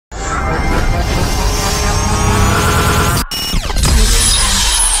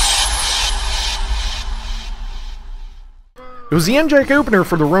It was the NJAC opener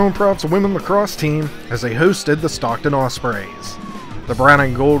for the Rowan Profs women's lacrosse team as they hosted the Stockton Ospreys. The brown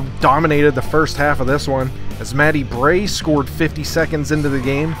and gold dominated the first half of this one as Maddie Bray scored 50 seconds into the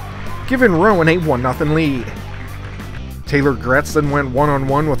game, giving Rowan a 1-0 lead. Taylor Gretz then went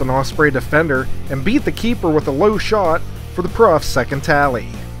one-on-one with an Osprey defender and beat the keeper with a low shot for the Profs' second tally.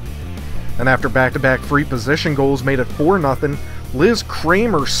 And after back-to-back free position goals made it 4-0, Liz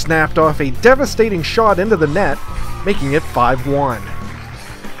Kramer snapped off a devastating shot into the net, making it 5-1.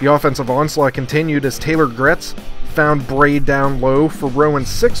 The offensive onslaught continued as Taylor Gretz found Bray down low for Rowan's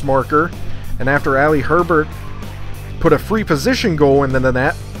 6th marker, and after Allie Herbert put a free position goal into the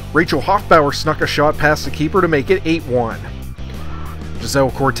net, Rachel Hoffbauer snuck a shot past the keeper to make it 8-1.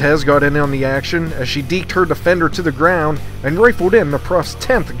 Giselle Cortez got in on the action as she deked her defender to the ground and rifled in the Profs'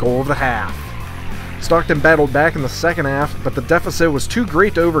 10th goal of the half. Stockton battled back in the second half, but the deficit was too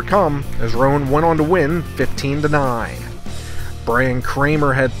great to overcome as Rowan went on to win 15-9. Bray and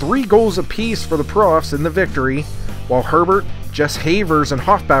Kramer had 3 goals apiece for the Profs in the victory, while Herbert, Jess Havers, and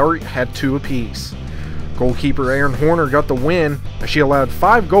Hoffbauer had 2 apiece. Goalkeeper Erin Horner got the win as she allowed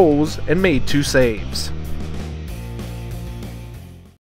 5 goals and made 2 saves.